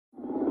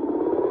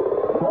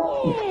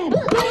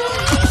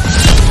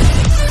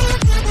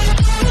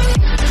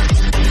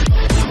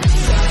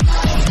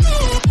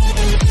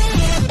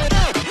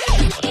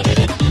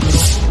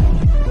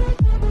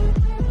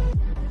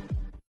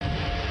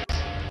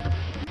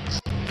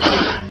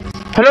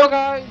Hello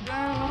guys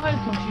and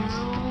welcome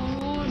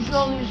to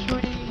Jolly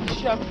Street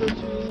Chapter 2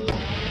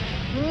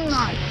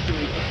 Night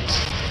Street.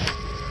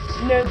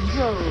 Let's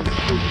go to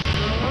the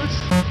start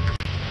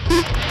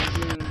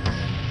and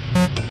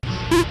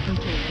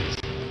continue.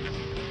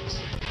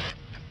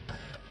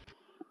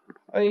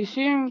 I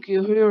think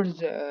you hear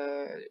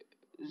the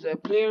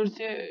player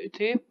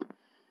tape,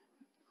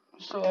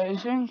 so I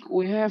think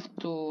we have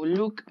to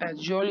look at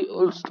Jolly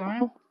all the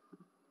time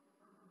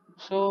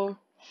so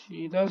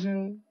she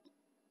doesn't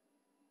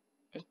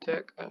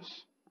attack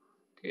us.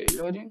 Okay,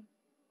 loading.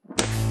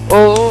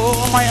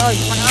 Oh, my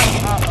eyes, my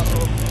eyes.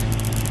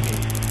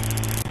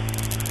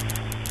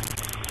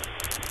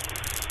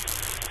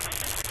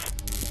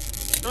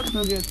 Don't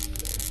forget.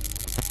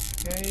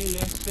 Okay,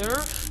 let's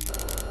search.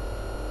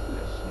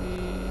 Let's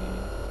see.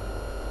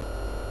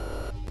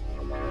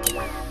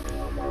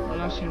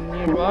 Nothing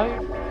nearby.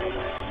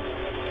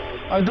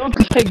 I don't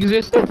like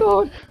this at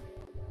all.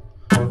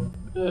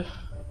 Okay.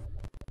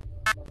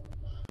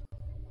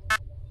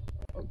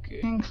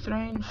 Anything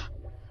strange?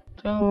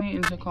 Tell me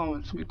in the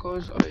comments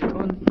because I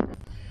don't.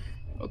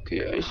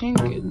 Okay, I think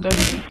it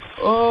doesn't.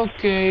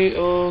 Okay.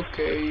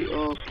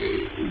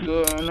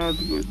 Not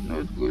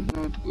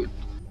good.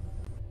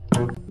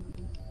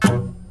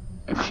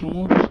 If she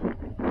moves,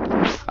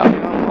 I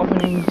am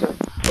opening the.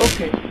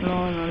 Okay,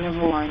 no,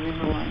 never mind.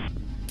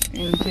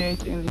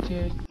 Imitate,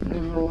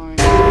 never mind.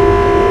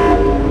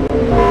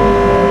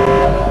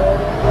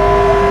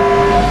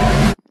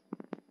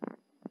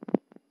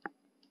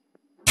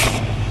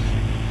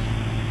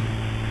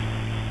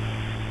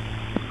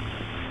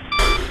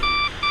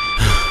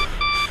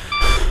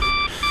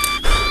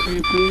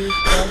 Please,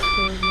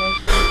 faster.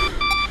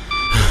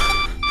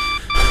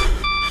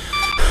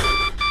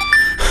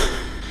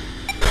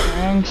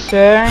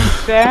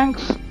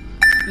 Thanks.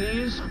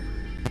 Please,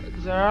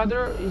 the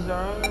other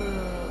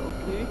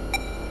okay?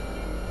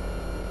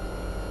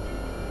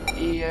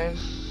 Yes,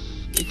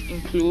 it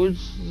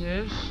includes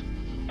this.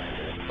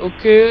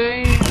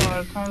 Okay,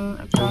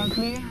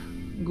 currently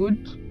good.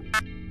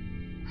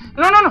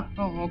 No.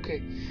 Oh,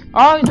 okay.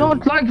 I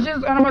don't like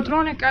this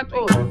animatronic at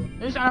all.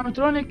 This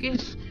animatronic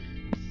is.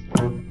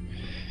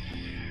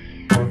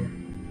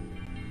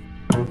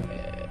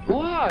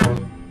 Why?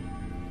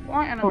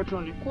 Why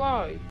animatronic?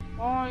 Why?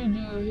 Why do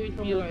you hate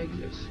me like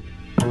this?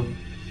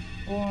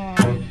 Why?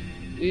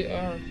 We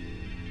are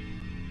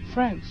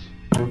friends.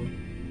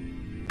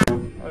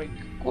 Like,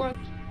 what?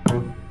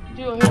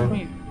 Do you hate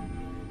me?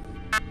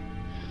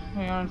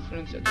 We aren't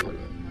friends at all.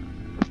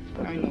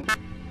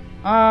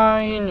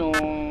 I know.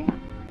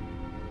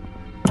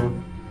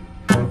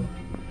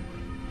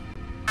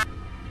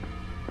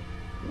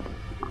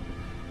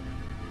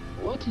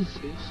 What is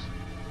this?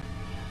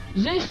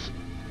 This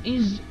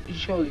is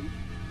Jolly.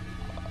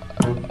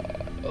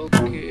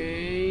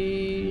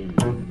 Okay.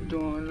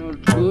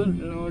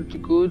 Not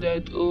good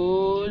at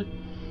all.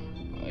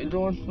 I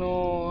don't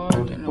know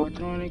what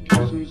animatronic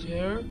is with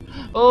her.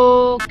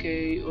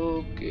 Okay.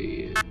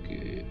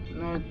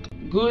 Not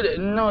good.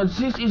 No,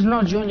 this is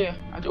not Jolly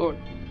at all.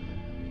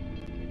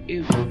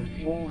 If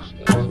he moves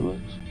as well,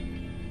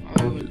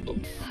 I will.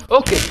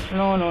 Okay.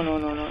 No.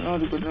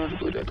 Not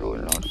good at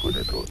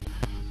all.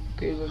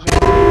 Okay,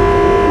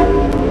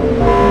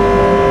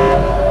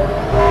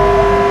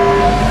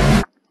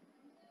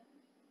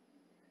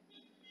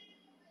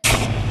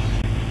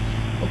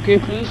 okay,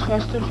 please,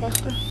 faster.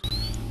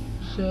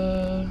 So...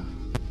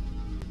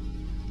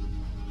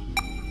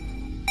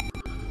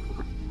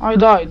 I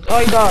died. Not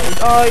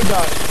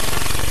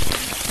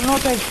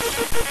I.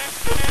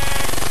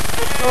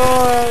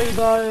 I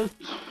died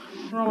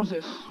from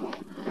this.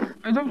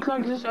 I don't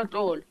like this at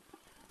all.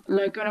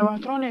 Like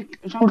animatronic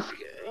jump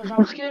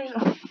scares.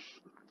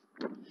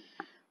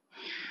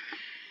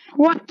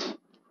 What?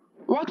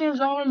 What in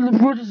the world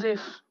good is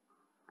this?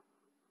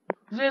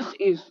 This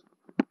is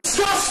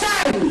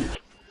disgusting.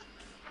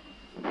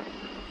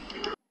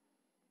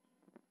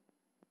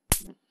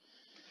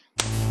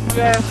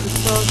 Yes, it's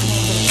so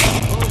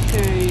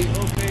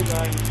okay,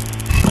 guys.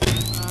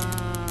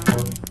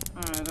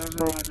 Doesn't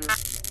matter.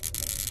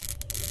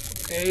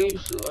 Okay,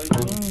 so I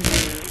think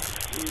there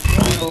is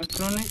no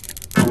electronic,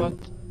 but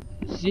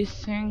these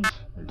things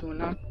do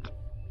not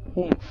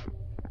move.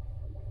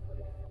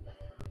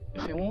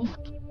 If I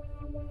moved,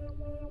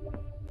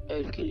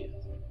 I'll kill you.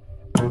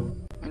 I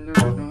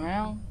don't know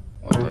how,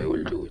 but I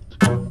will do it.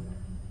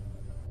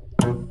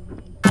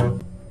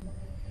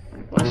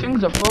 I think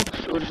the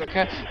fox or the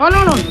cat. Oh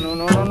no!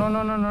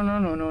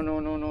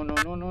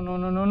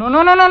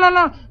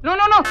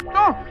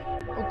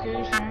 Okay,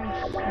 thanks.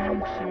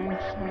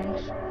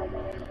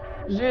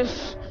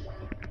 This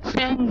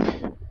thing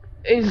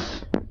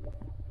is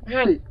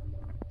hell.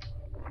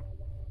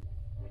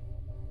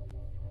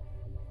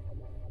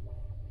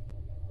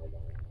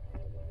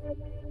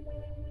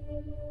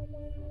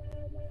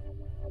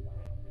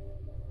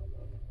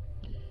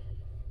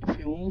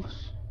 he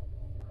moves,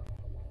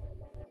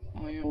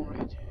 I am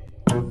ready.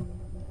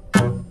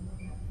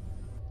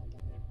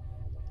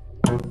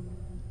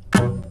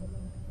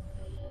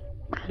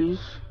 Please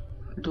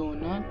do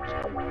not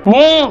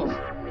move!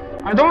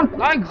 I don't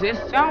like this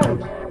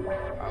sound!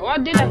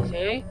 What did I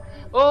say?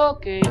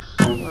 Okay,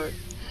 sorry.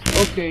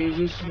 Okay,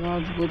 this is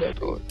not good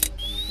at all.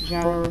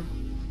 Jammer.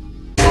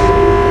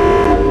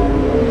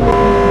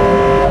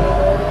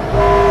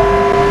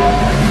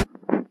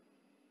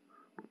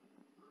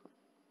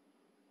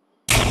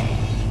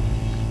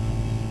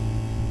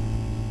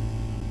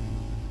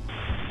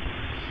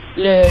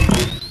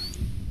 Legs.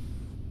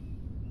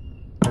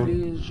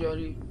 Please,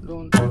 Jolly,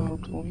 don't come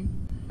to me.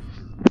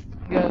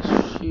 Yes,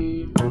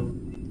 she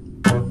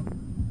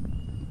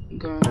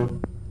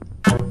gone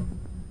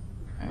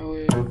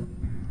away.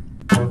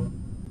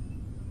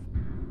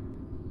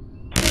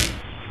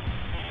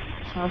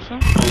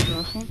 Nothing?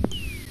 Nothing?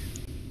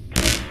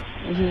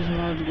 This is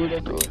not good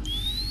at all.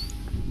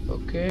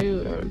 Okay,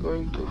 we are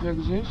going to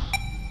fix this.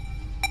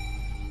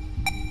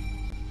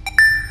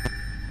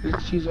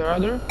 Let's see the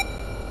rudder.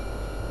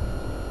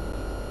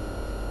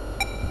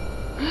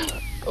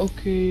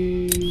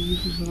 Okay,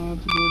 this is not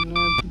good,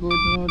 not good,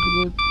 not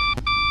good.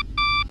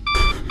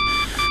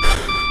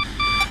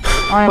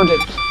 I am dead.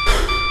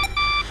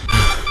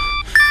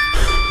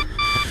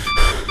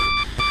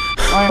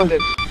 I am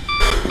dead.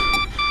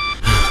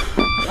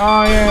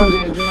 I am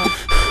dead.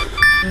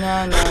 No,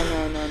 no,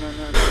 no, no, no, no, no,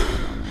 no, no.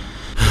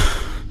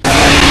 I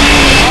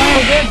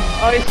am dead.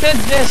 I said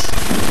this.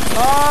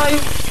 I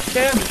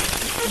said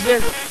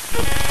this.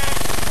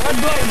 What do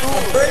I do?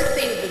 The first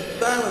thing is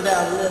done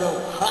without little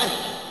honey.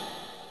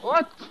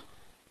 What?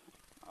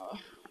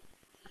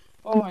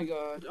 Oh my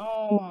god.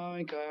 Oh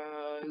my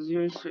god.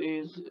 This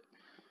is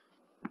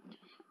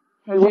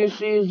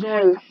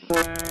hell.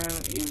 Man,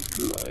 it's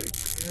like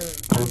hell.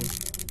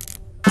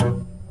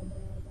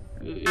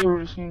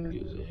 Everything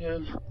is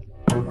hell.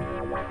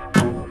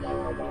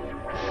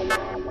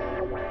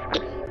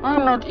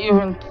 I'm not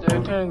even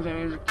telling the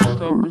music to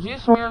stop.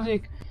 This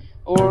music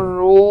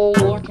or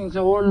what in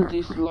the world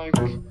is like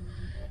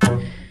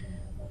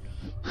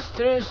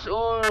stress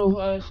all of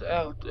us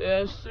out.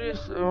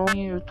 Stress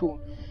me too.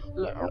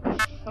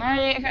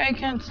 I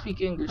can't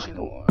speak English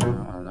anymore.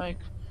 Like,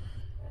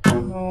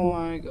 oh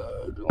my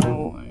god,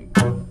 oh my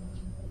god.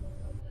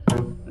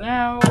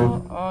 Now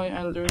I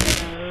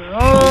understand.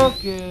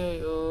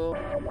 Okay, oh,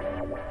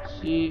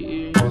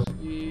 she is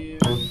here.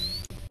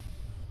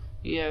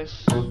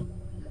 Yes,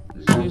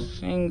 this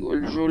thing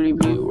will surely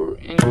be or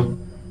any.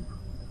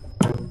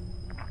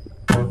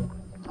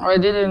 I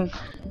didn't.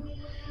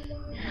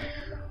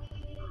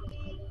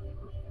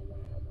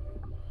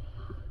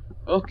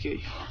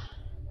 Okay.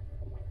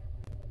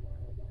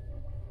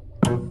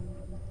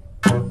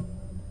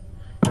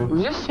 If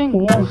this thing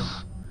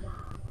moves,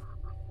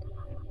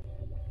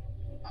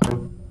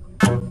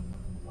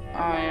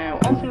 I am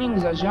opening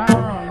the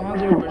genre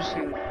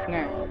 100%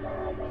 now.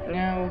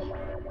 Now.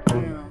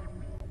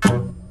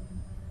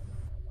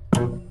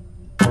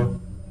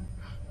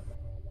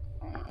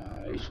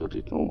 I thought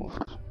it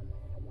moved.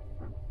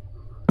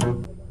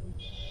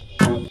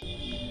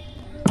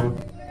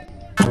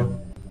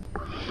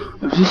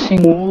 If this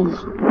thing moves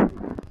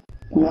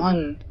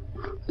one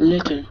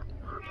little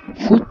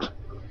foot,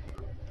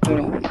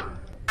 nope.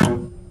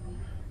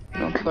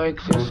 Not like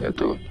this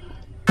at all.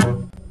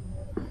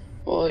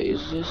 Why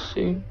is this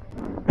thing?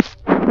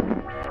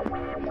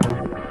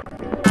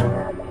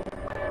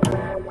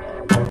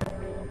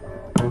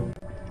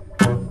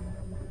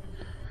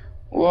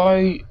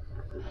 Why?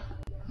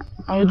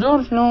 I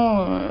don't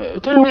know.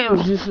 Tell me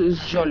if this is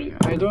jolly.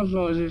 I don't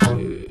know if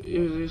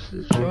this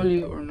is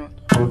jolly or not.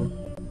 Or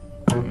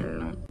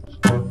not.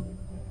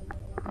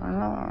 I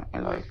know. I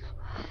like.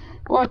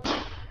 What?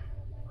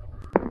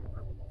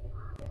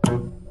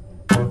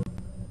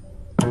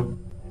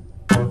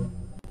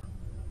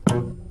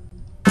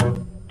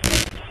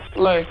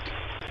 Like,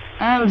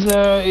 and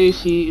the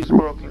AC is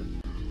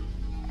broken.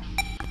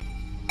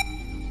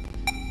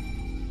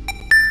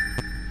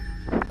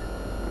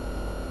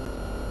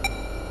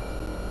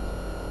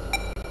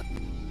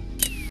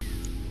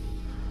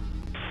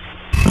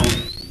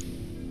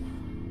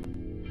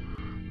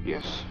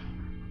 Yes.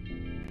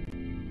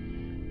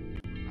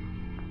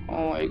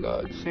 Oh my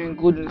god, thank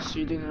goodness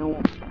she didn't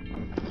move.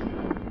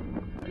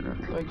 I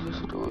don't like this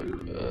at all.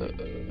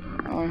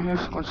 I have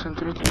to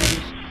concentrate on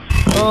this.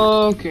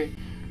 Okay.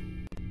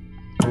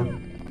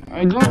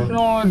 I don't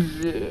know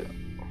the...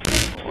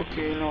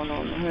 Okay, no,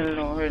 no, no, hell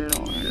no, hell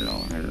no, hell no,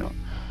 hell no.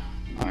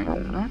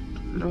 I'm not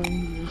doing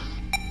this.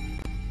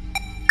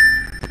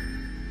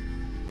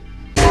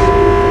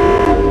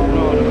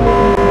 No, no.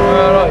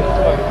 Right.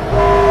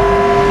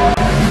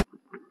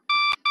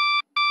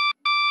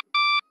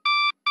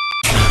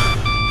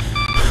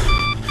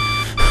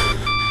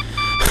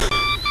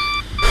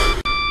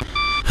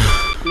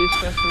 Please,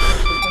 faster.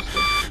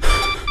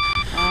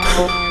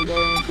 I'm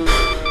going to...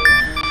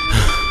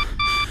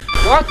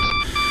 What?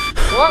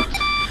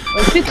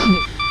 I fixed it.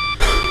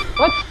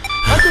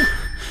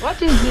 What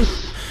is this?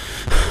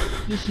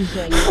 This is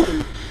a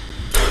little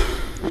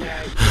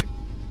lagging.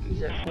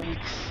 That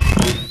makes.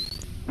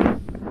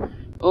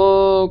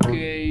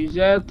 Okay,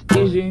 that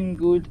isn't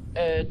good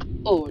at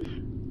all.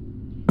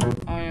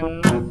 I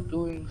am not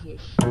doing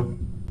this.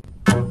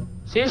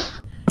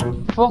 This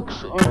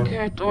fox or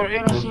cat or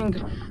anything,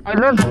 I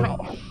don't know.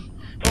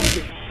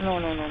 Okay, no,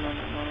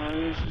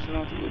 this is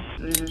not good.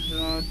 This is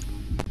not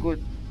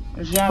good.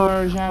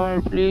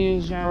 Jammer,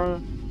 please, Jammer.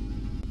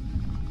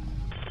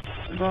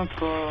 I don't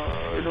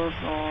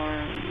know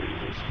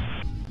this.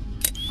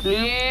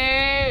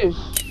 Please,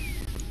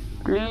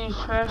 please,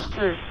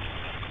 faster,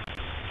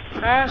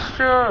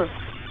 faster,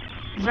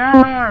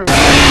 Jammer.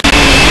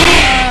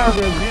 Ah,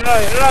 okay,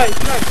 right.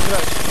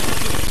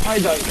 I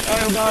died.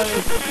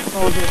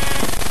 Okay.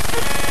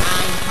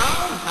 I'm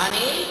home,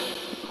 honey.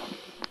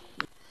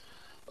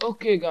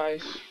 Okay,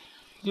 guys,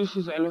 this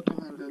is a lot to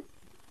handle.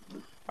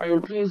 I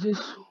will play this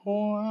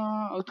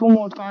two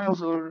more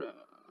times or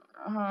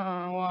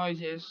why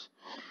this?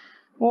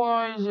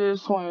 Why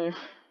this? Why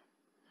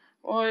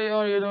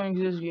are you doing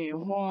this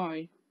game?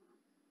 Why?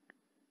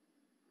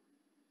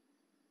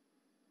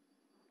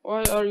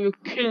 Why are you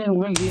killing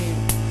my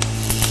game?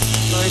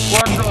 Like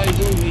what do I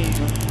do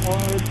game?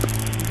 What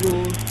do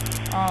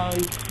I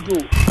do?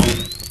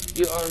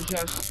 You are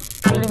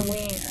just killing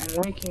me and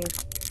making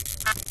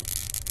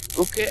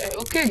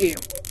okay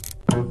game.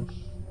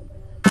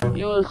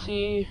 You will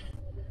see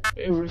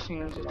everything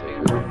that I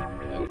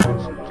will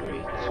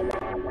concentrate.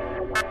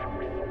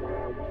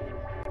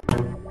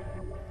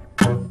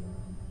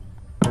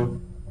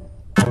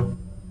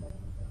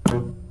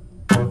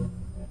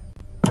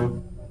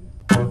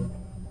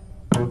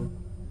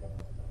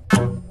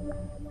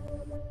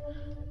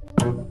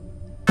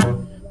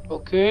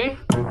 Okay?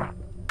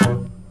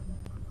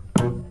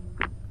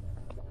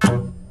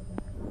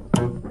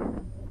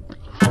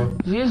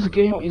 This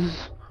game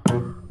is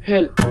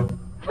hell.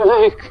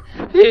 Like,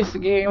 this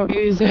game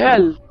is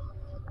hell.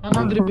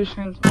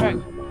 100%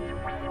 right.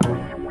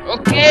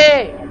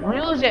 Okay,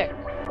 music.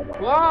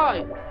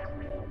 Why?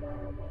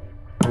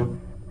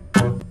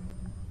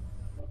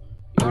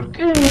 You're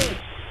killing me.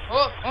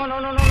 Oh no.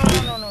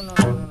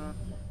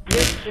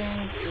 This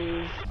thing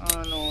is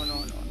no.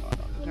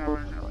 Never.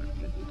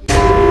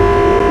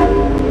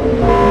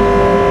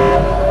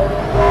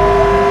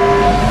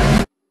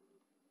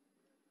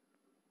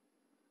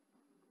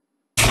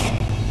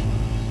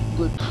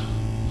 Good.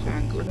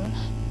 Thank goodness.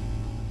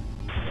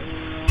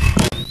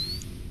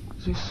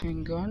 This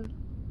thing gone.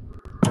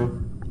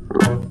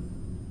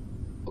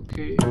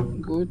 Okay,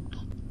 good.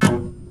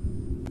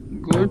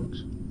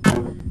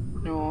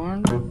 No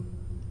one.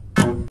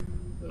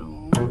 No.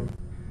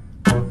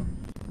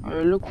 I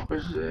will look for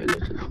the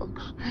little fox.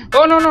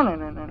 Oh no.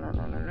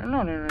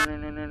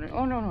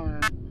 Oh no.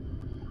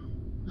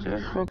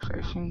 That fox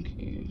I think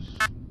is.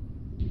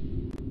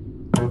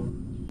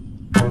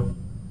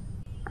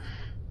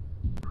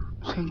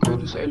 Thank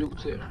goodness I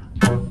looked there.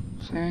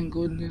 Thank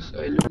goodness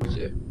I looked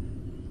there.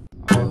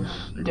 I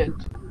was dead.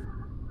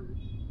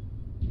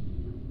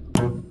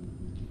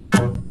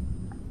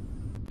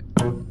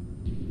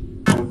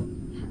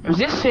 If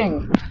this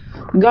thing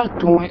got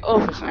to my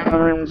office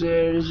and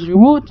there is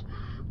reboot,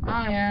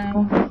 I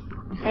am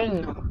hell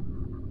no.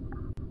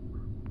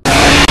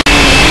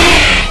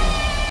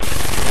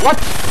 What?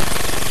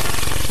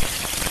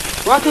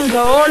 What in the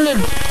world?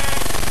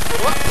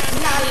 What?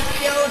 Naughty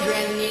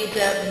children need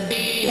to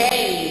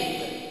behave.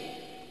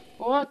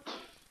 What?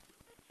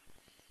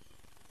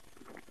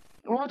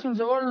 What in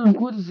the world of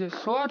good is this?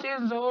 What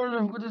in the world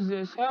of good is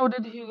this? How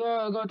did he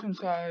got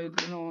inside?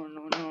 No.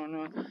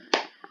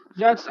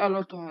 That's a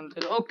lot to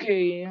handle.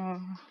 Okay, I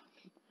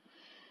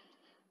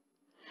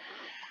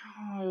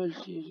will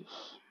see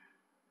this.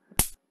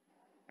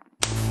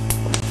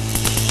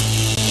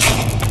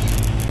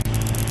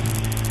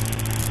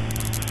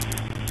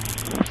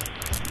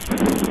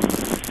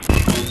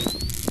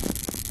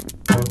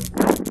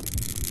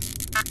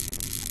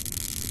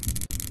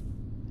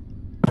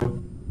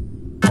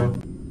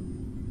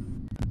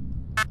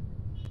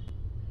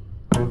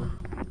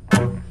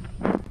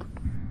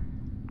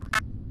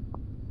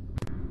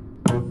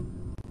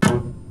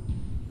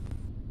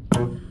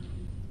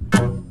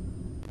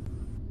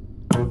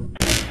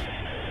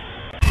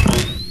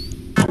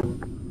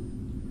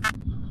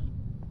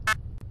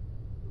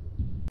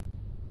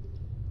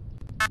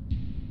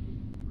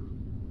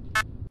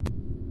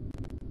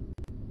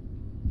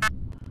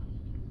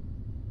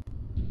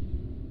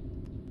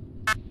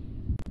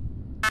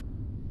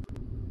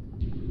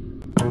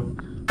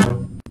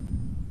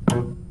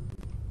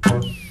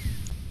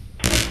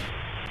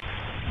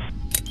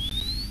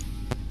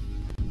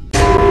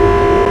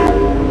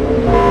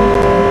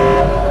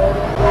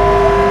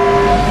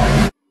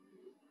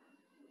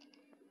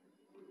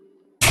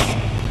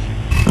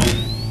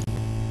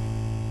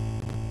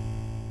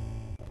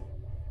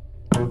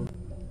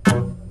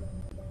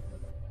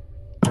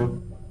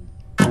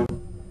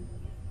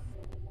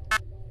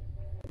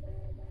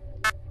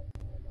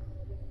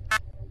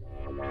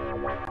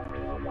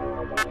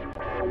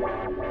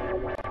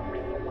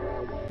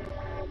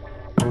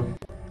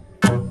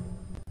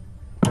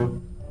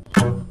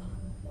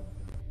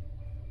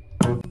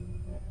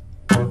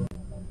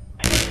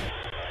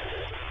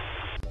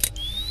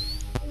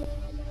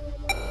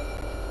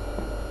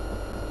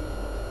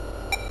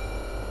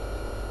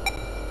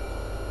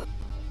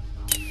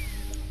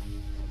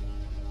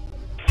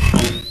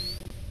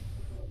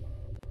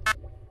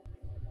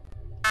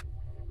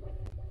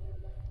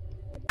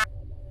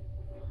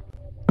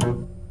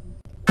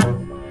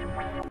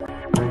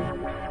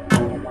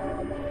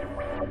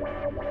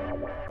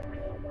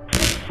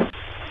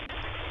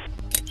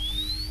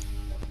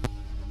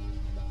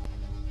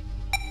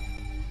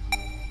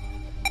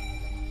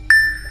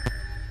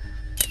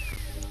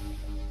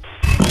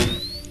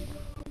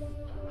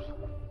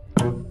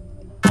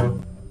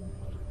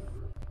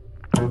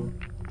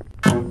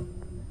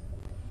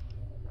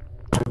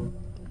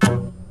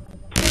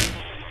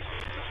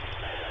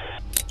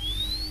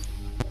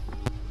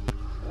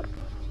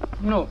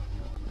 No.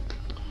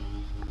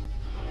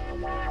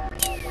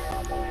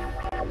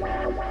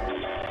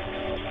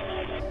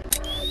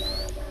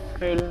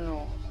 Hell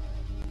no.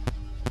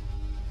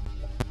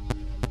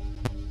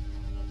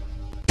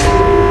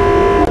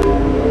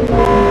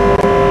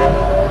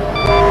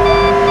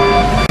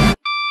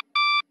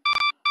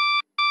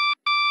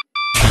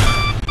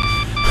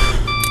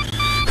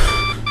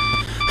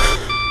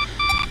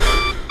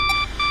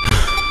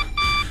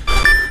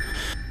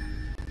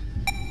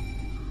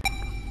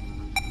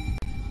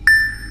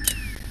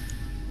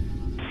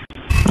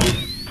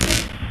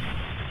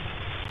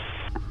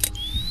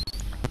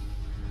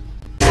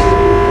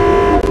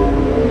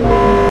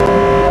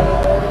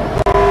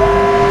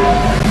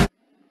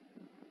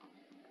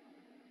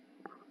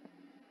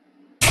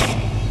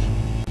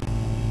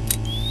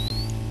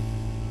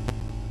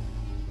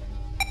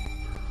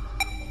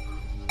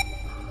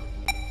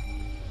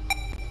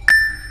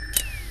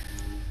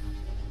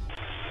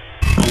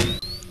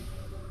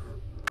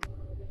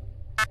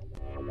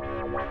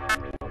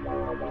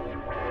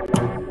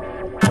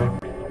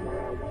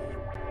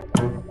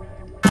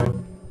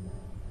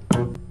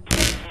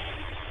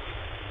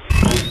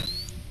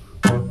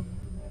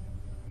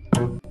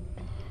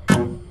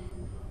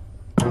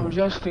 I'm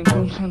just in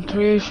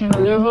concentration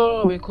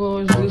level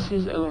because this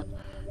is a lot.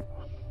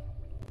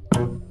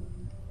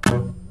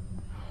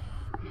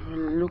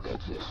 Look at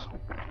this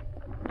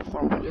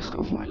for the rest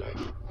of my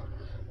life.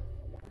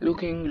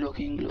 Looking,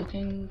 looking,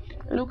 looking,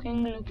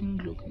 looking, looking,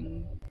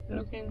 looking,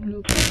 looking,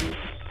 looking,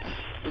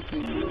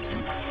 looking,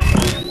 looking.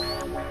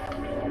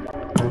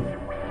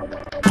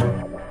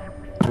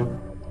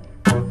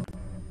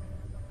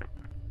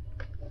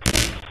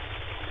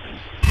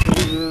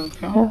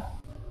 Cow.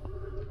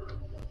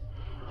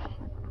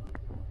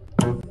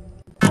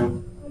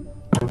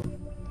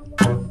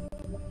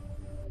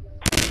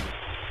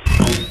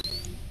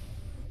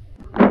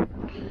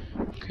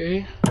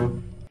 Okay.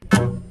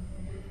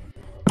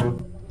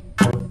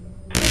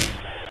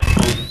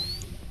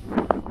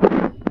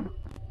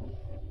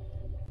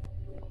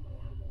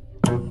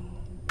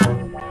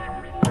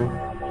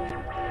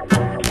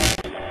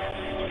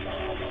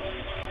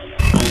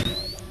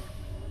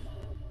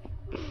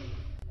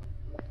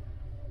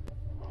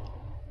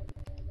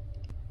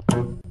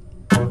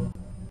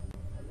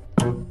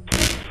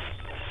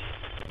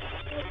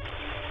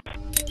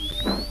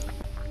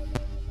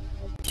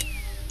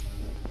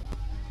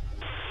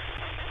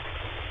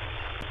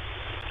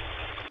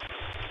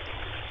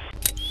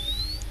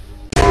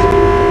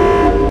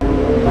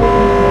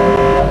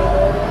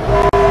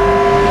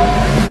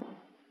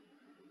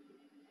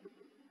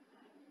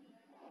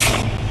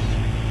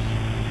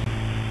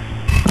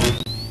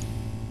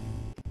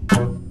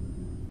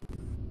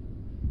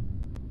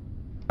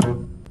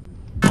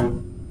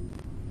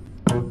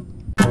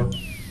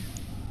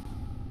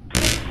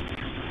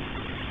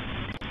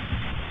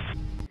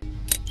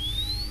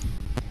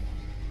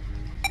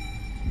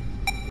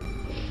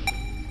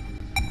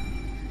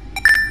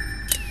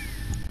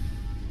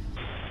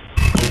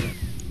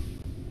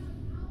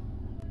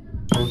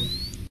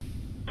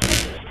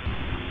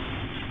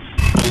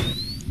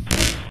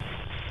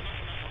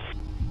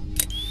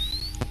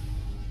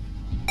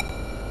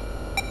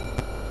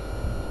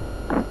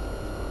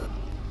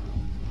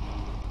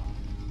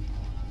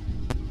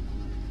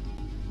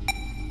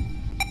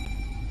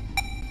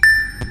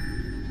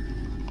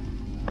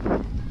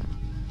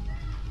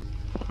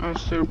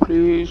 Faster,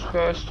 please,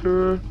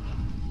 faster.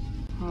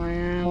 I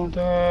am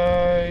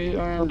dead.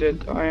 I am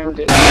dead. I am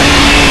dead.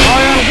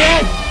 I am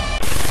dead!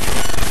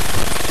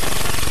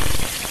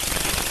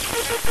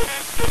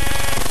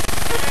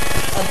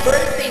 A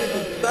bird thinks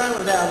it's fun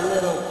without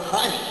little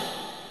honey.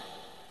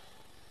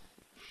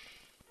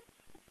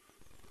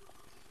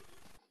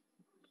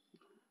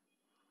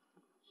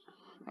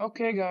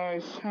 Okay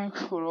guys,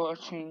 thanks for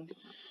watching.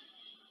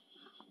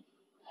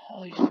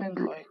 I spent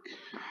like...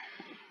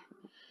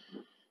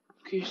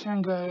 Okay,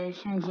 thanks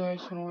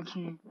guys for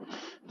watching.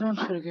 Don't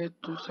forget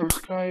to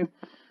subscribe.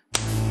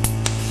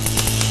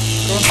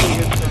 Don't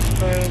forget to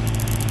subscribe.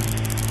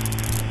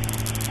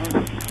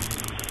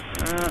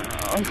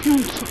 I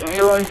can't,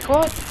 like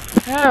what?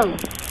 How?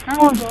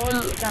 How the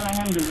hell can I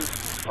handle it?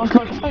 I was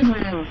like 5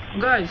 AM.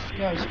 Guys.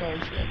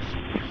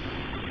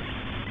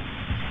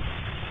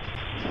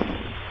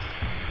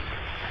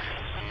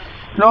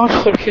 Don't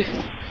forget.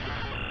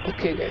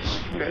 Okay guys.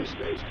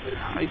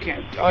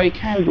 I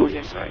can't do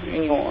this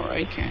anymore.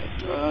 I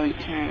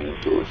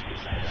can't do this.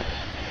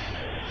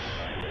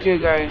 Okay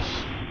guys,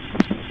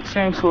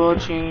 thanks for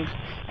watching.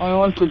 I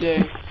want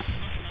today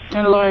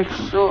 10 likes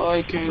so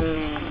I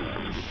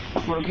can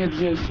forget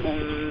this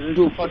and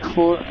do part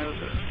 4 and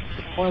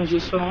win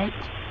this night.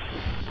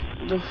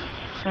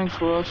 Thanks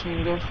for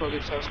watching. Don't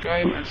forget to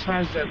subscribe and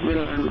smash that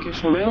bell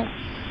notification bell.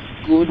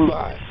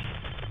 Goodbye.